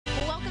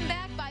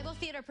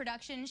Theater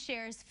Production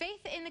shares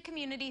faith in the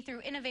community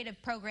through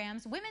innovative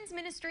programs, women's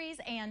ministries,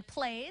 and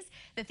plays.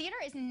 The theater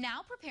is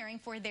now preparing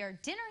for their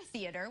dinner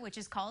theater, which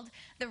is called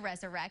the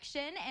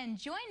Ressurection. And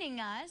joining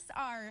us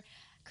are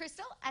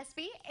Crystal,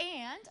 Espy,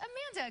 and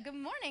Amanda. Good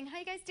morning. How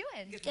you guys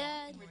doing? Good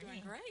morning. We're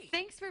doing great.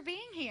 Thanks for being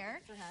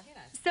here. Thanks for having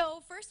us.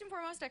 So first and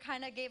foremost, I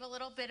kind of gave a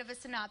little bit of a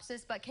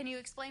synopsis, but can you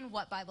explain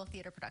what Bible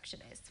theater production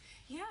is?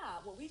 Yeah,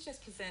 well, we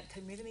just present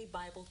community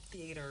Bible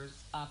theaters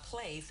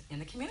plays in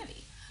the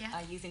community,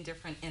 using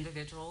different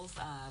individuals,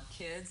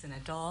 kids and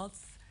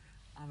adults,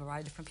 a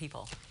variety of different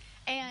people.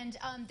 And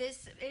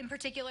this, in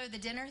particular, the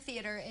dinner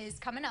theater is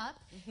coming up.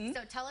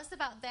 So tell us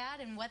about that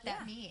and what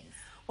that means.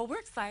 Well, we're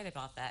excited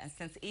about that, and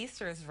since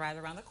Easter is right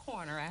around the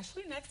corner,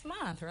 actually next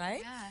month,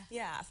 right?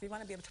 Yeah, so we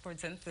want to be able to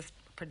present this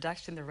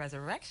production, the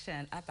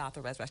Ressurection, about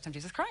the resurrection of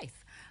Jesus Christ.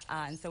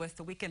 And so it's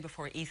the weekend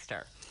before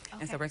Easter.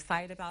 And so we're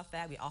excited about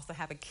that. We also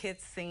have a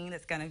kids scene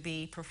that's going to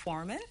be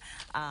performing.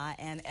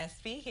 And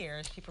Espy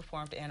here, she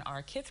performed in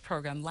our kids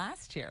program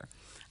last year.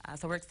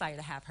 So we're excited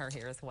to have her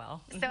here as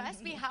well. So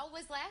Espy, how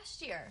was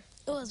last year?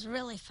 It was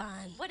really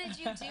fun. What did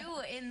you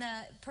do in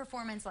the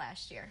performance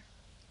last year?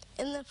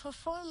 In the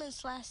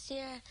performance last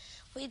year,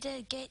 we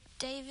did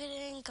David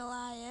and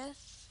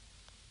Goliath.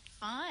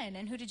 Fun.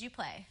 And who did you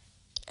play?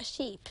 A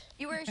sheep.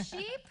 You were a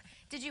sheep?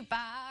 Did you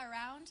baa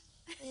around?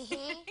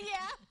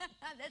 Yeah,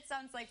 that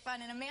sounds like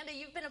fun. And Amanda,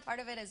 you've been a part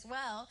of it as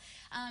well.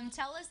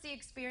 Tell us the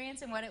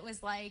experience and what it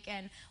was like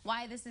and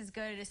why this is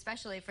good,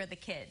 especially for the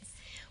kids.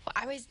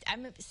 Well,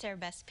 I'm Sarah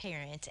Beth's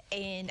parent,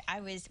 and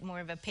I was more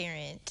of a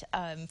parent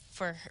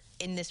for her,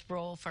 in this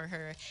role for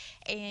her.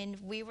 And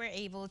we were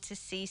able to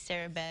see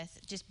Sarah Beth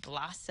just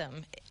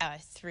blossom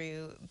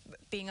through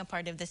being a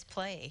part of this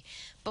play.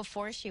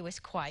 Before, she was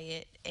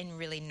quiet and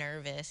really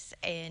nervous,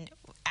 and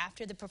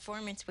after the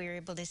performance, we were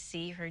able to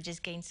see her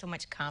just gain so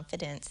much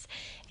confidence,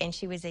 and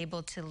she was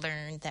able to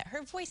learn that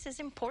her voice is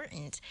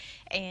important,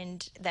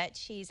 and that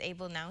she's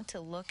able now to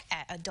look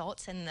at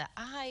adults in the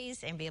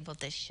eyes and be able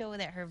to show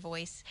that her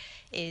voice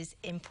is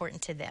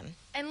important to them.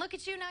 And look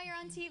at you, now you're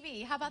on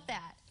TV. How about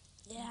that?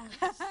 Yeah.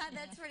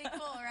 That's pretty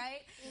cool,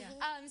 right?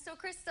 So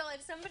Crystal,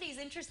 if somebody's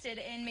interested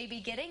in maybe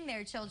getting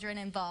their children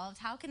involved,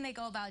 how can they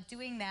go about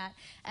doing that?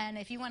 And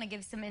if you want to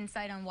give some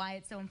insight on why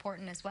it's so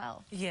important as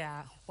well.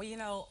 Yeah, well, you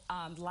know,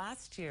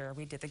 last year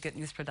we did the Good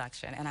News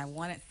production, and I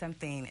wanted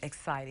something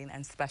exciting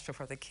and special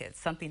for the kids,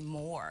 something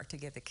more to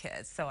give the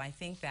kids. So I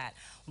think that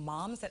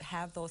moms that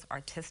have those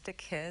artistic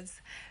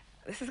kids,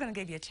 this is going to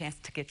give you a chance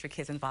to get your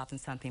kids involved in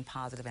something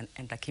positive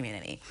in the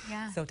community.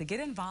 So to get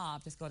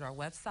involved, just go to our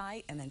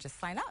website and then just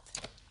sign up.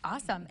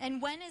 Awesome.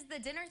 And when is the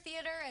dinner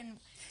theater? And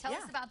tell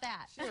us about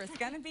that. Sure. It's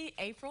going to be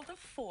April the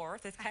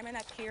 4th. It's coming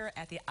up here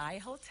at the I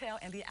Hotel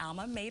in the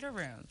Alma Mater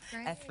Room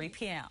at 3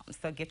 p.m.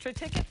 So get your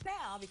tickets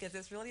now because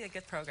it's really a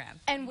good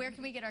program. And where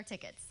can we get our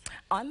tickets?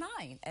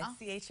 Online at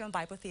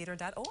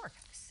chmbibletheater.org.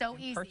 So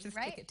easy, Purchase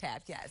right? ticket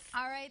tab, yes.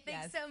 All right.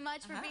 Thanks so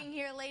much for being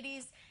here,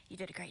 ladies. You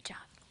did a great job.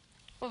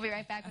 We'll be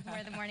right back with more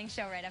of the morning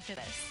show right after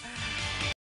this.